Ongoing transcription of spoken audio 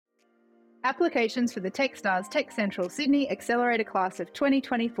Applications for the Techstars Tech Central Sydney Accelerator Class of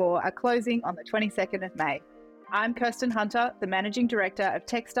 2024 are closing on the 22nd of May. I'm Kirsten Hunter, the Managing Director of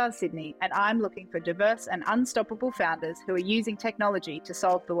Techstars Sydney, and I'm looking for diverse and unstoppable founders who are using technology to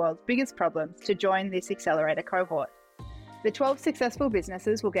solve the world's biggest problems to join this accelerator cohort. The 12 successful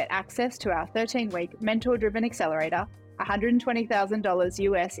businesses will get access to our 13-week mentor-driven accelerator, $120,000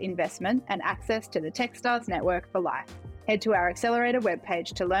 US investment, and access to the Techstars network for life. Head to our accelerator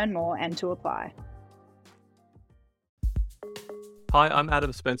webpage to learn more and to apply. Hi, I'm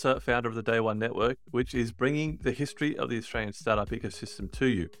Adam Spencer, founder of the Day One Network, which is bringing the history of the Australian startup ecosystem to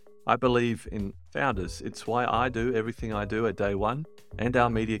you. I believe in founders. It's why I do everything I do at Day One and our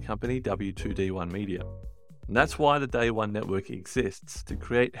media company, W2D1 Media. And that's why the Day One Network exists, to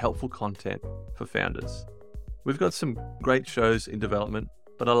create helpful content for founders. We've got some great shows in development,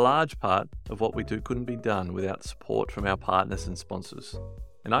 but a large part of what we do couldn't be done without support from our partners and sponsors.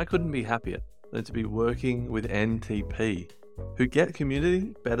 And I couldn't be happier than to be working with NTP, who get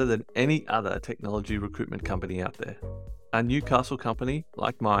community better than any other technology recruitment company out there. A Newcastle company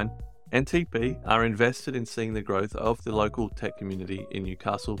like mine, NTP are invested in seeing the growth of the local tech community in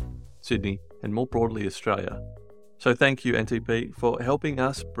Newcastle, Sydney, and more broadly Australia. So thank you, NTP, for helping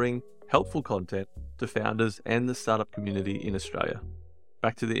us bring helpful content to founders and the startup community in Australia.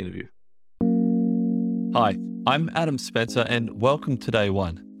 Back to the interview. Hi, I'm Adam Spencer, and welcome to Day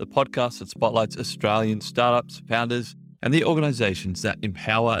One, the podcast that spotlights Australian startups, founders, and the organisations that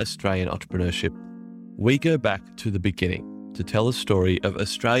empower Australian entrepreneurship. We go back to the beginning to tell the story of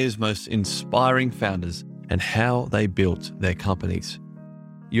Australia's most inspiring founders and how they built their companies.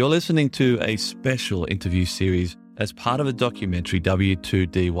 You're listening to a special interview series as part of a documentary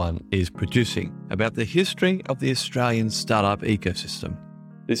W2D1 is producing about the history of the Australian startup ecosystem.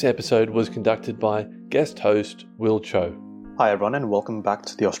 This episode was conducted by guest host Will Cho. Hi everyone, and welcome back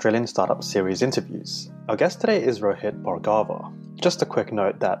to the Australian Startup Series interviews. Our guest today is Rohit Bhargava. Just a quick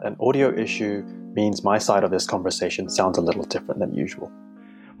note that an audio issue means my side of this conversation sounds a little different than usual.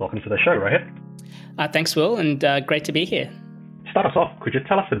 Welcome to the show, Rohit. Thanks, Will, and great to be here. Start us off. Could you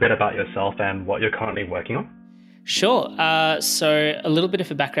tell us a bit about yourself and what you're currently working on? Sure. So a little bit of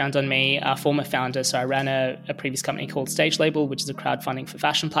a background on me, a former founder. So I ran a previous company called Stage Label, which is a crowdfunding for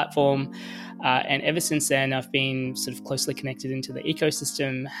fashion platform. And ever since then, I've been sort of closely connected into the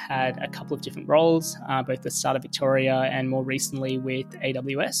ecosystem, had a couple of different roles, both with Startup Victoria and more recently with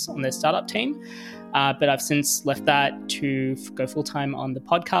AWS on their startup team. But I've since left that to go full-time on the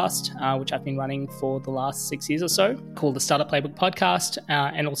podcast, which I've been running for the last 6 years or so, called the Startup Playbook Podcast,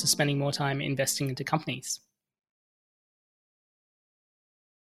 and also spending more time investing into companies.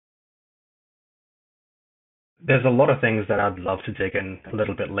 There's a lot of things that I'd love to dig in a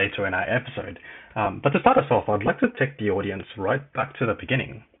little bit later in our episode. But to start us off, I'd like to take the audience right back to the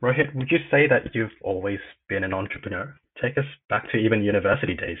beginning. Rohit, would you say that you've always been an entrepreneur? Take us back to even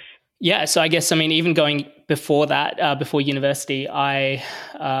university days. Yeah, so I guess, even going before that, before university,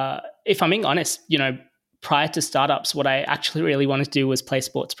 if I'm being honest, prior to startups, what I actually really wanted to do was play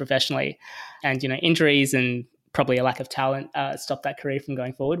sports professionally. And, injuries and probably a lack of talent stopped that career from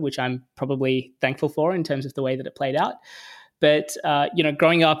going forward, which I'm probably thankful for in terms of the way that it played out. But,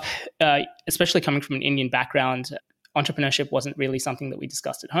 growing up, especially coming from an Indian background, entrepreneurship wasn't really something that we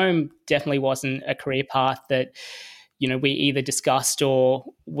discussed at home, definitely wasn't a career path that, we either discussed or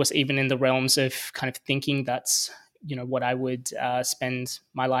was even in the realms of kind of thinking that's, what I would spend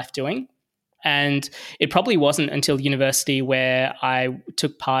my life doing. And it probably wasn't until university where I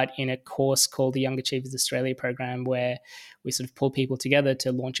took part in a course called the Young Achievers Australia program, where we sort of pull people together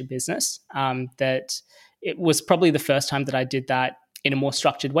to launch a business, that it was probably the first time that I did that in a more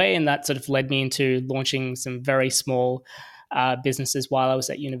structured way. And that sort of led me into launching some very small businesses while I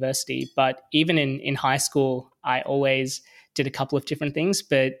was at university. But even in high school, I always did a couple of different things.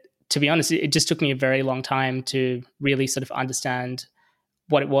 But to be honest, it just took me a very long time to really sort of understand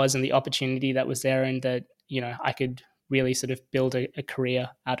what it was and the opportunity that was there, and that, I could really sort of build a career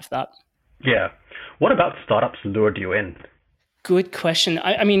out of that. Yeah. What about startups lured you in? Good question.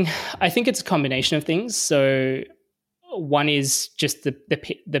 I think it's a combination of things. So one is just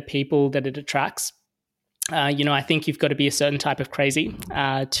the people that it attracts. I think you've got to be a certain type of crazy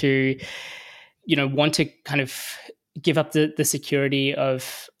to, want to kind of give up the security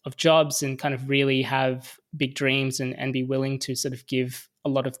of jobs and kind of really have big dreams and be willing to sort of give a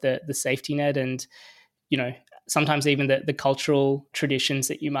lot of the safety net and, sometimes even the cultural traditions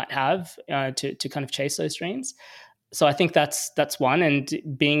that you might have to kind of chase those dreams. So I think that's one. And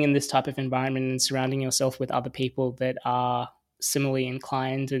being in this type of environment and surrounding yourself with other people that are similarly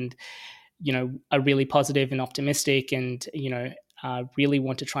inclined and, are really positive and optimistic and, really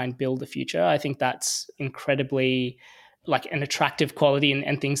want to try and build the future. I think that's incredibly like an attractive quality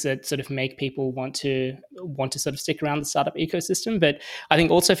and things that sort of make people want to sort of stick around the startup ecosystem. But I think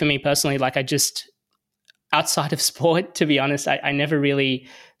also for me personally, like I just, outside of sport, to be honest, I never really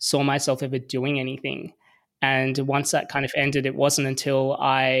saw myself ever doing anything. And once that kind of ended, it wasn't until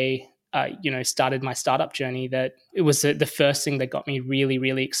I, started my startup journey that it was the first thing that got me really,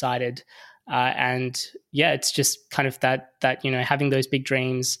 really excited. And yeah, it's just kind of that having those big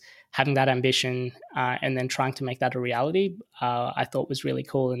dreams, having that ambition, and then trying to make that a reality, I thought was really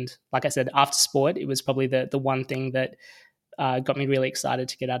cool. And like I said, after sport, it was probably the one thing that got me really excited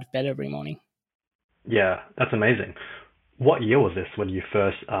to get out of bed every morning. Yeah, that's amazing. What year was this when you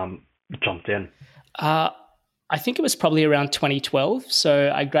first jumped in? I think it was probably around 2012.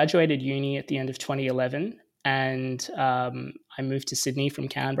 So I graduated uni at the end of 2011, and I moved to Sydney from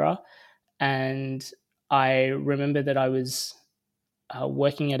Canberra. And I remember that I was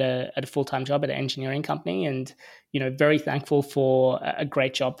working at a full-time job at an engineering company, and very thankful for a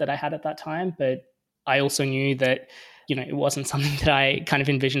great job that I had at that time. But I also knew that it wasn't something that I kind of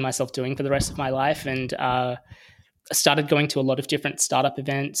envisioned myself doing for the rest of my life, and started going to a lot of different startup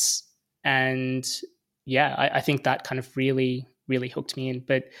events. And yeah, I think that kind of really, really hooked me in.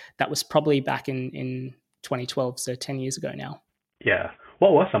 But that was probably back in 2012, so 10 years ago now. Yeah.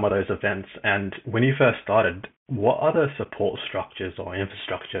 What were some of those events? And when you first started, what other support structures or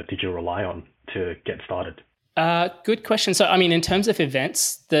infrastructure did you rely on to get started? Good question. So, I mean, in terms of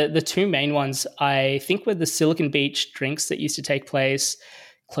events, the two main ones I think were the Silicon Beach drinks that used to take place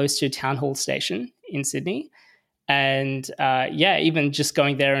close to Town Hall Station in Sydney. And even just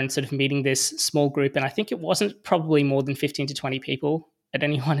going there and sort of meeting this small group. And I think it wasn't probably more than 15 to 20 people at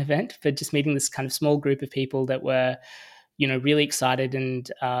any one event, but just meeting this kind of small group of people that were really excited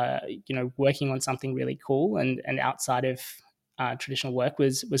and, working on something really cool and outside of traditional work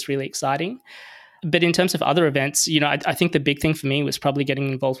was really exciting. But in terms of other events, I think the big thing for me was probably getting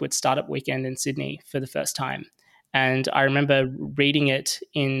involved with Startup Weekend in Sydney for the first time. And I remember reading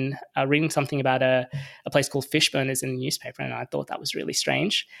something about a place called Fishburners in the newspaper, and I thought that was really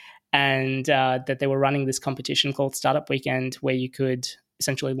strange. And that they were running this competition called Startup Weekend where you could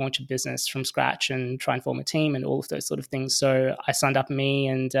essentially launch a business from scratch and try and form a team and all of those sort of things. So I signed up, me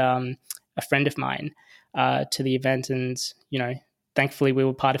and a friend of mine, to the event, and thankfully we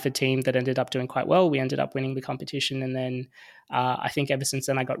were part of a team that ended up doing quite well. We ended up winning the competition, and then I think ever since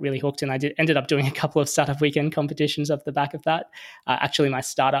then I got really hooked, and I ended up doing a couple of Startup Weekend competitions off the back of that. Actually, my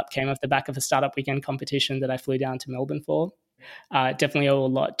startup came off the back of a Startup Weekend competition that I flew down to Melbourne for. Definitely owe a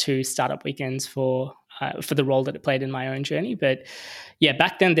lot to Startup Weekends for the role that it played in my own journey. But yeah,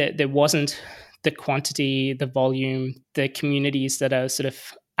 back then there wasn't the quantity, the volume, the communities that are sort of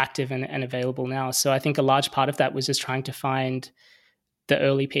active and available now. So I think a large part of that was just trying to find the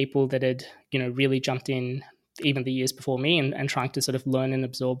early people that had really jumped in even the years before me, and trying to sort of learn and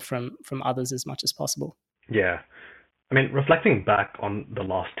absorb from others as much as possible. Yeah. I mean, reflecting back on the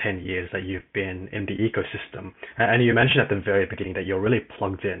last 10 years that you've been in the ecosystem, and you mentioned at the very beginning that you're really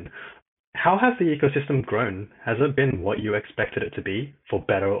plugged in, how has the ecosystem grown? Has it been what you expected it to be, for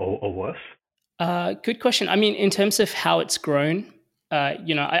better or worse? Good question. I mean, in terms of how it's grown,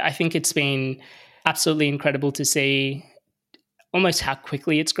 I think it's been absolutely incredible to see almost how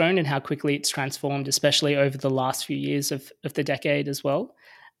quickly it's grown and how quickly it's transformed, especially over the last few years of the decade as well.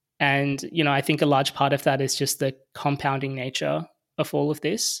 And, I think a large part of that is just the compounding nature of all of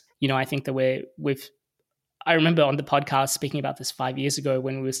this. I think that I remember on the podcast speaking about this 5 years ago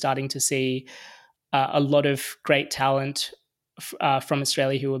when we were starting to see a lot of great talent from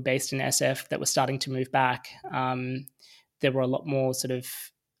Australia who were based in SF that were starting to move back. There were a lot more sort of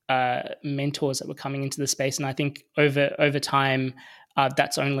mentors that were coming into the space. And I think over time,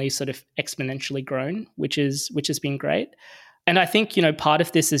 that's only sort of exponentially grown, which has been great. And I think, part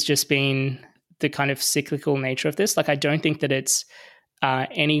of this has just been the kind of cyclical nature of this. Like, I don't think that it's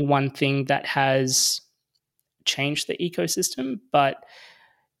any one thing that has changed the ecosystem, but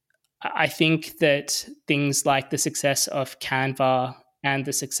I think that things like the success of Canva and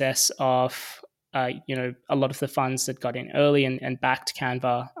the success of, a lot of the funds that got in early and backed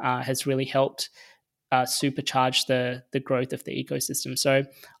Canva has really helped supercharge the growth of the ecosystem. So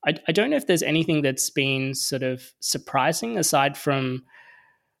I don't know if there's anything that's been sort of surprising aside from,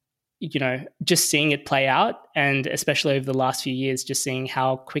 just seeing it play out, and especially over the last few years, just seeing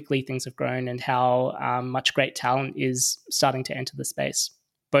how quickly things have grown and how much great talent is starting to enter the space,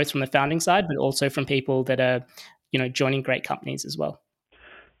 both from the founding side, but also from people that are, joining great companies as well.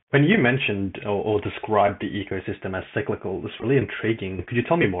 When you mentioned or described the ecosystem as cyclical, it's really intriguing. Could you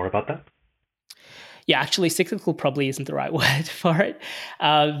tell me more about that? actually cyclical probably isn't the right word for it.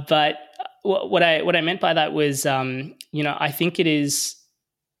 But what I meant by that was, I think it is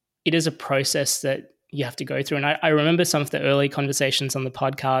a process that you have to go through. And I remember some of the early conversations on the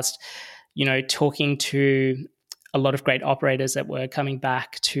podcast, talking to a lot of great operators that were coming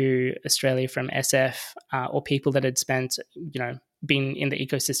back to Australia from SF, or people that had spent, been in the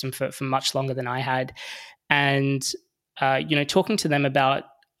ecosystem for much longer than I had. And, talking to them about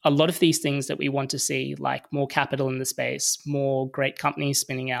a lot of these things that we want to see, like more capital in the space, more great companies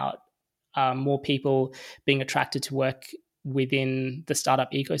spinning out, more people being attracted to work within the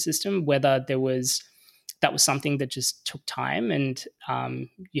startup ecosystem, whether that was something that just took time and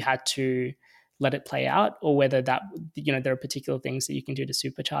you had to let it play out, or whether that, there are particular things that you can do to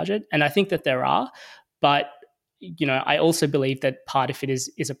supercharge it. And I think that there are, but, I also believe that part of it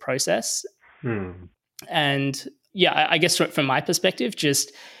is a process. And yeah, I guess from my perspective,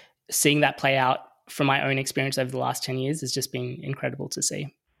 just seeing that play out from my own experience over the last 10 years has just been incredible to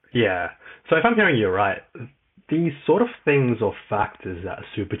see. Yeah. So if I'm hearing you right, these sort of things or factors that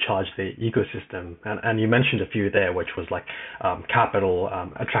supercharge the ecosystem, and you mentioned a few there, which was like capital,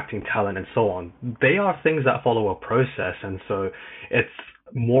 attracting talent, and so on. They are things that follow a process, and so it's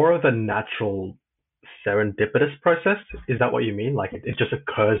more of a natural serendipitous process. Is that what you mean? Like it just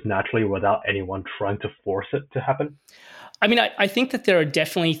occurs naturally without anyone trying to force it to happen? I mean, I think that there are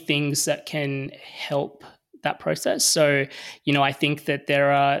definitely things that can help that process. So, I think that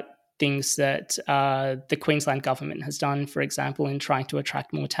there are things that the Queensland government has done, for example, in trying to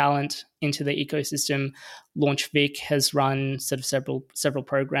attract more talent into the ecosystem. Launch Vic has run sort of several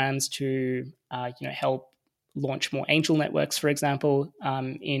programs to help launch more angel networks, for example,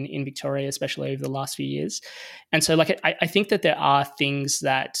 in Victoria, especially over the last few years. And so, I think that there are things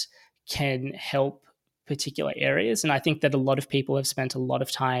that can help particular areas, and I think that a lot of people have spent a lot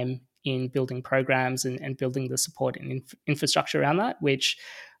of time in building programs and building the support and infrastructure around that, which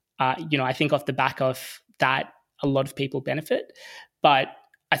I think off the back of that, a lot of people benefit. But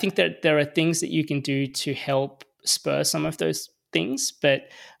I think that there are things that you can do to help spur some of those things. But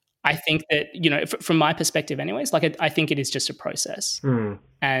I think that, from my perspective anyways, I think it is just a process.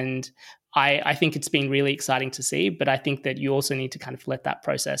 And I think it's been really exciting to see, but I think that you also need to kind of let that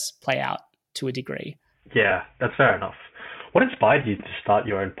process play out to a degree. Yeah, that's fair enough. What inspired you to start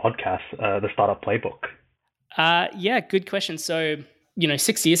your own podcast, the Startup Playbook? Yeah, good question. So,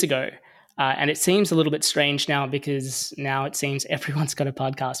 6 years ago, and it seems a little bit strange now because now it seems everyone's got a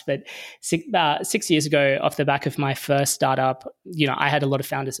podcast. But 6 years ago, off the back of my first startup, I had a lot of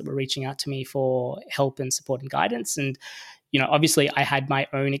founders that were reaching out to me for help and support and guidance. And, obviously I had my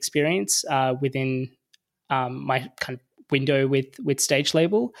own experience within my kind of window with Stage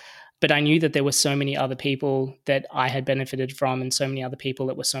Label. But I knew that there were so many other people that I had benefited from, and so many other people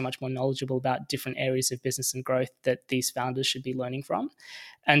that were so much more knowledgeable about different areas of business and growth that these founders should be learning from.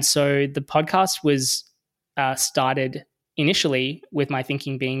 And so the podcast was started initially with my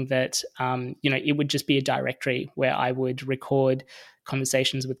thinking being that, it would just be a directory where I would record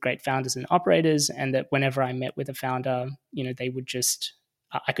conversations with great founders and operators, and that whenever I met with a founder, they would just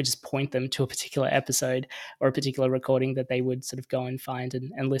I could just point them to a particular episode or a particular recording that they would sort of go and find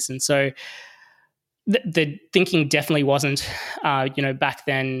and listen. So the thinking definitely wasn't, back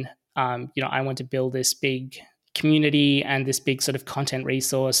then, I want to build this big community and this big sort of content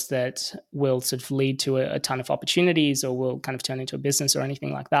resource that will sort of lead to a ton of opportunities or will kind of turn into a business or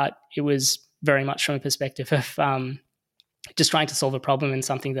anything like that. It was very much from a perspective of just trying to solve a problem and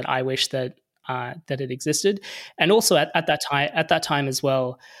something that I wish that it existed. And also at that time as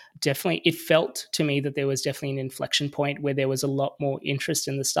well, definitely it felt to me that there was definitely an inflection point where there was a lot more interest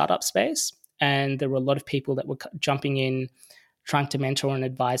in the startup space, and there were a lot of people that were jumping in, trying to mentor and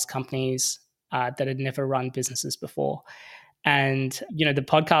advise companies that had never run businesses before. And the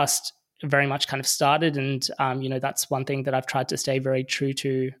podcast very much kind of started, and that's one thing that I've tried to stay very true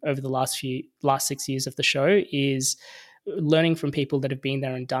to over the last 6 years of the show is learning from people that have been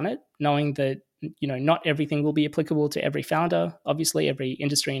there and done it, knowing that, not everything will be applicable to every founder. Obviously, every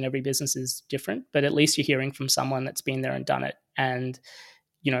industry and every business is different, but at least you're hearing from someone that's been there and done it, and,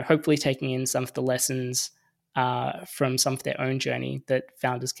 hopefully taking in some of the lessons from some of their own journey that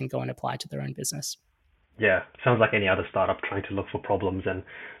founders can go and apply to their own business. Yeah, sounds like any other startup trying to look for problems and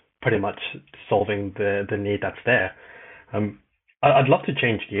pretty much solving the need that's there. I'd love to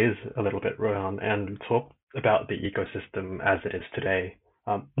change gears a little bit, Rohan, and talk about the ecosystem as it is today.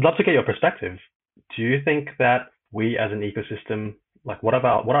 I'd love to get your perspective. Do you think that we as an ecosystem, what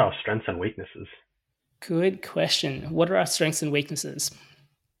are our strengths and weaknesses? Good question. What are our strengths and weaknesses?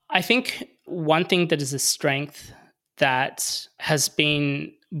 I think one thing that is a strength that has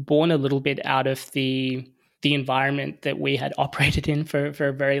been born a little bit out of the environment that we had operated in for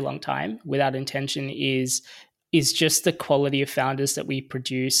a very long time without intention is just the quality of founders that we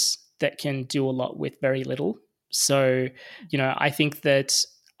produce that can do a lot with very little. So, I think that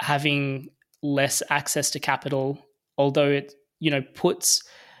having less access to capital, although it, puts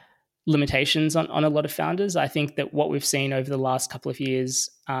limitations on a lot of founders, I think that what we've seen over the last couple of years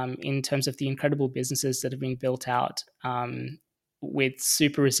in terms of the incredible businesses that have been built out with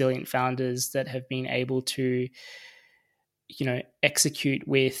super resilient founders that have been able to, execute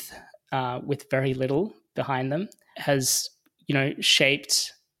with very little behind them has,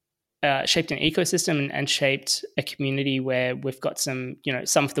 shaped an ecosystem and shaped a community where we've got some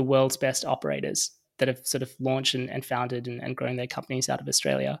of the world's best operators that have sort of launched and founded and grown their companies out of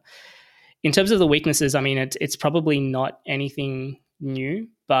Australia. In terms of the weaknesses, I mean, it's probably not anything new,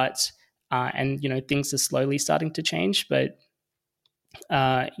 but and things are slowly starting to change. But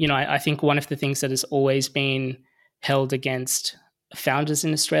I think one of the things that has always been held against founders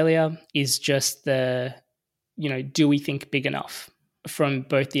in Australia is just the, do we think big enough? From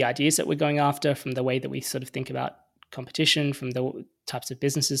both the ideas that we're going after, from the way that we sort of think about competition, from the types of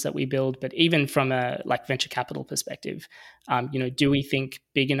businesses that we build, but even from a venture capital perspective, do we think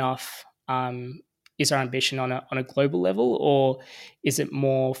big enough? Is our ambition on a global level, or is it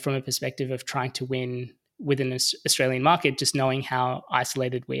more from a perspective of trying to win within the Australian market, just knowing how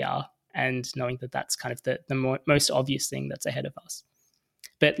isolated we are and knowing that that's kind of the most obvious thing that's ahead of us?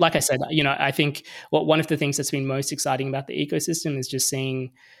 But like I said, I think one of the things that's been most exciting about the ecosystem is just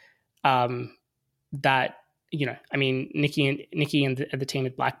seeing that, I mean, Nikki and the team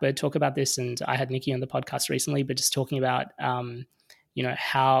at Blackbird talk about this, and I had Nikki on the podcast recently, but just talking about,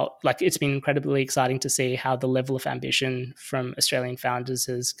 how it's been incredibly exciting to see how the level of ambition from Australian founders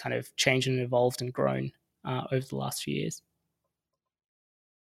has kind of changed and evolved and grown over the last few years.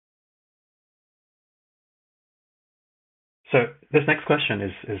 So this next question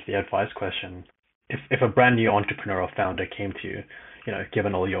is the advice question. If a brand new entrepreneur or founder came to you,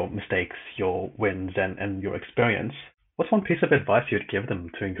 given all your mistakes, your wins, and your experience, what's one piece of advice you'd give them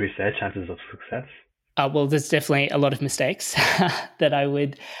to increase their chances of success? Well, there's definitely a lot of mistakes that I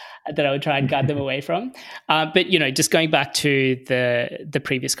would try and guide them away from. But just going back to the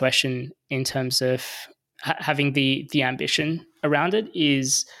previous question in terms of having the ambition around it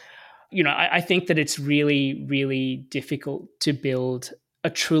is, I think that it's really, really difficult to build a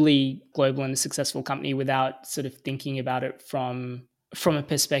truly global and successful company without sort of thinking about it from a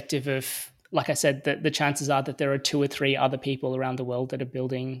perspective of, like I said, the chances are that there are 2 or 3 other people around the world that are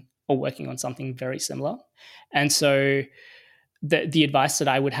building or working on something very similar. And so the advice that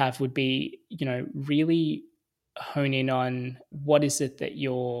I would have would be, really hone in on what is it that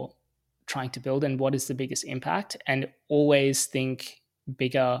you're trying to build and what is the biggest impact, and always think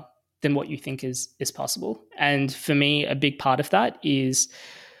bigger than what you think is possible. And for me, a big part of that is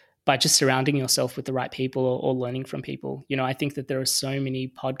by just surrounding yourself with the right people or learning from people. I think that there are so many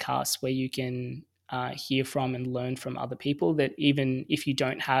podcasts where you can hear from and learn from other people that even if you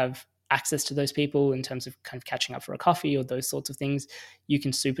don't have access to those people in terms of kind of catching up for a coffee or those sorts of things, you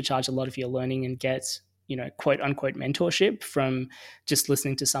can supercharge a lot of your learning and get, quote unquote mentorship from just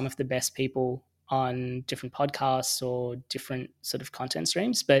listening to some of the best people on different podcasts or different sort of content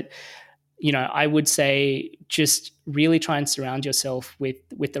streams. But I would say just really try and surround yourself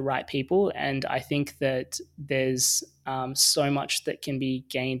with the right people. And I think that there's so much that can be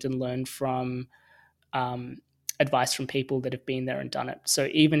gained and learned from advice from people that have been there and done it. So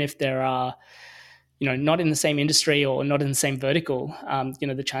even if there are, not in the same industry or not in the same vertical,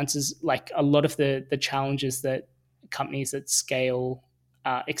 the chances, like a lot of the challenges that companies at scale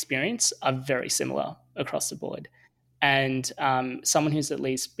experience are very similar across the board. And someone who's at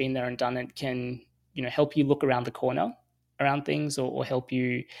least been there and done it can, help you look around the corner around things or help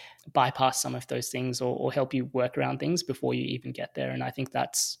you bypass some of those things or help you work around things before you even get there. And I think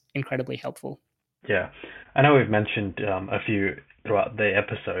that's incredibly helpful. Yeah, I know we've mentioned a few throughout the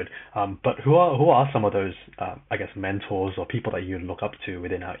episode, but who are some of those, I guess, mentors or people that you look up to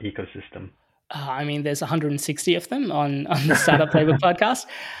within our ecosystem? I mean, there's 160 of them on the Startup Playbook podcast.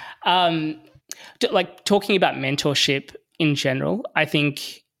 Like talking about mentorship in general, I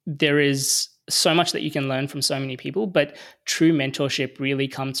think there is so much that you can learn from so many people, but true mentorship really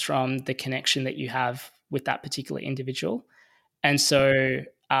comes from the connection that you have with that particular individual. And so,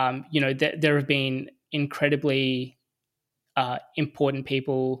 there have been incredibly important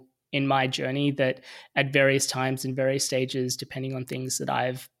people in my journey that at various times and various stages, depending on things that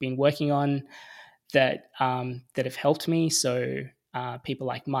I've been working on, that have helped me. So, people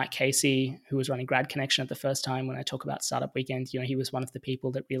like Mike Casey, who was running Grad Connection at the first time. When I talk about Startup Weekend, he was one of the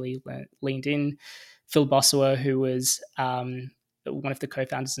people that really leaned in. Phil Bossower, who was one of the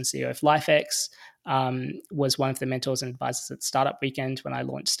co-founders and CEO of LifeX, was one of the mentors and advisors at Startup Weekend when I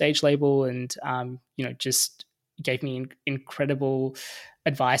launched Stage Label, and just gave me incredible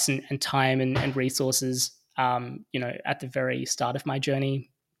advice and time and resources at the very start of my journey.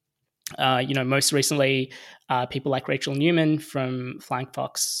 Most recently, people like Rachel Newman from Flying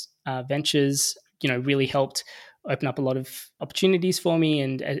Fox Ventures, really helped open up a lot of opportunities for me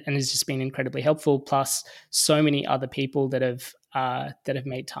and has just been incredibly helpful. Plus, so many other people that have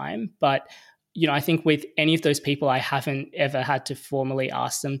made time. But I think with any of those people, I haven't ever had to formally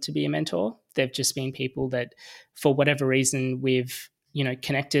ask them to be a mentor. They've just been people that, for whatever reason, we've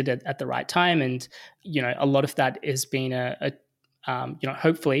connected at the right time, and a lot of that has been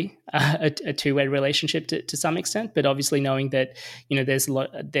hopefully a two-way relationship to some extent. But obviously, knowing that there's a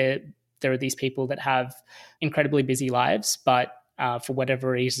lot there are these people that have incredibly busy lives, but for whatever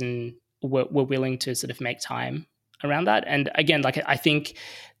reason, we're willing to sort of make time around that. And again, I think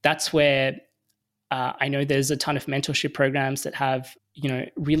that's where I know there's a ton of mentorship programs that have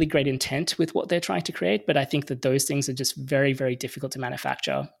really great intent with what they're trying to create, but I think that those things are just very, very difficult to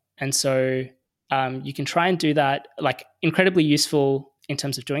manufacture. And so you can try and do that, incredibly useful in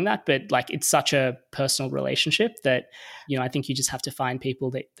terms of doing that, but it's such a personal relationship that I think you just have to find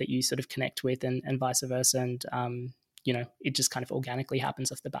people that you sort of connect with, and vice versa, and it just kind of organically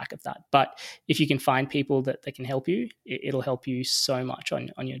happens off the back of that. But if you can find people that can help you, it'll help you so much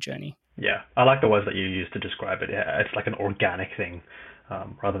on your journey. Yeah, I like the words that you use to describe it. Yeah, it's like an organic thing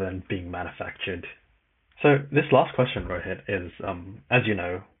rather than being manufactured. So this last question, Rohit, is, as you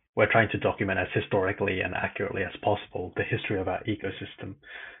know, we're trying to document as historically and accurately as possible the history of our ecosystem,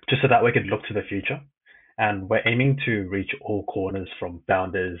 just so that we could look to the future. And we're aiming to reach all corners, from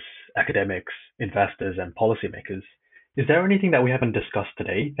founders, academics, investors, and policymakers. Is there anything that we haven't discussed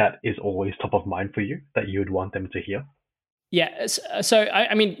today that is always top of mind for you that you would want them to hear? Yeah. So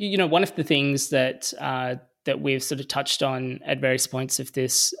I mean, one of the things that we've sort of touched on at various points of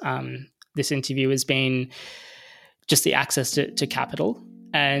this interview has been just the access to capital.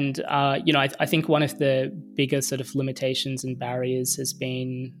 And, I think one of the bigger sort of limitations and barriers has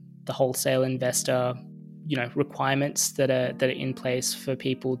been the wholesale investor, requirements that are in place for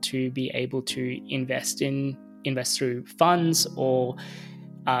people to be able to invest through funds, or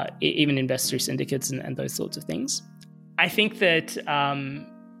even invest through syndicates and those sorts of things. I think that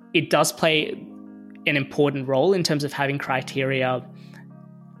it does play an important role in terms of having criteria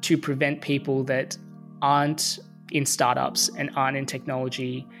to prevent people that aren't in startups and aren't in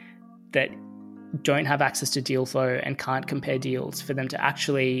technology, that don't have access to deal flow and can't compare deals, for them to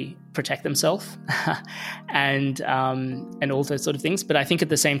actually protect themselves and all those sort of things. But I think at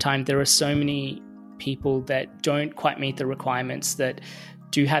the same time, there are so many people that don't quite meet the requirements, that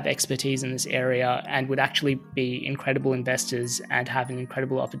do have expertise in this area and would actually be incredible investors and have an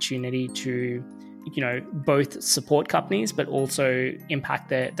incredible opportunity to both support companies but also impact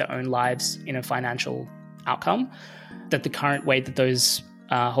their own lives in a financial outcome, that the current way that those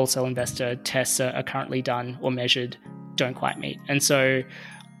wholesale investor tests are currently done or measured don't quite meet. And so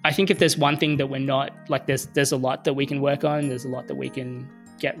I think if there's one thing that we're not, there's a lot that we can work on, there's a lot that we can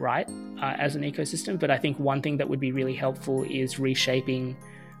get right as an ecosystem, but I think one thing that would be really helpful is reshaping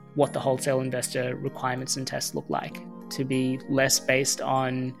what the wholesale investor requirements and tests look like, to be less based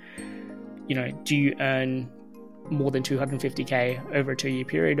on, do you earn more than 250K over a 2-year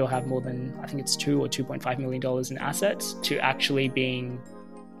period, or have more than, I think it's $2 or $2.5 million in assets, to actually being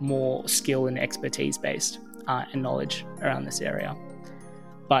more skill and expertise based and knowledge around this area.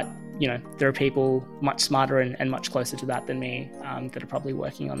 But there are people much smarter and much closer to that than me that are probably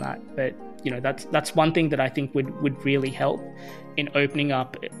working on that. But that's one thing that I think would really help in opening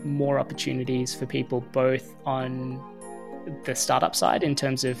up more opportunities for people, both on the startup side in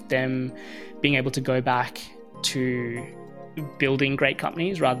terms of them being able to go back to building great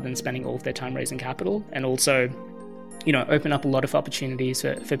companies rather than spending all of their time raising capital, and also open up a lot of opportunities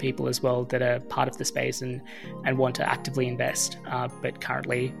for people as well that are part of the space and want to actively invest but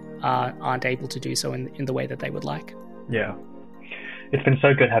currently aren't able to do so in the way that they would like. Yeah, it's been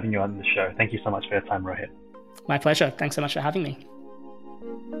so good having you on the show. Thank you so much for your time, Rohit. My pleasure. Thanks so much for having me.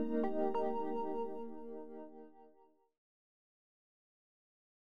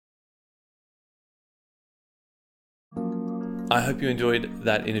 I hope you enjoyed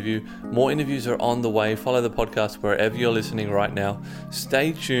that interview. More interviews are on the way. Follow the podcast wherever you're listening right now.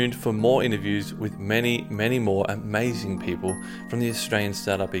 Stay tuned for more interviews with many, many more amazing people from the Australian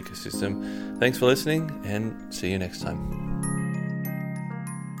startup ecosystem. Thanks for listening, and see you next time.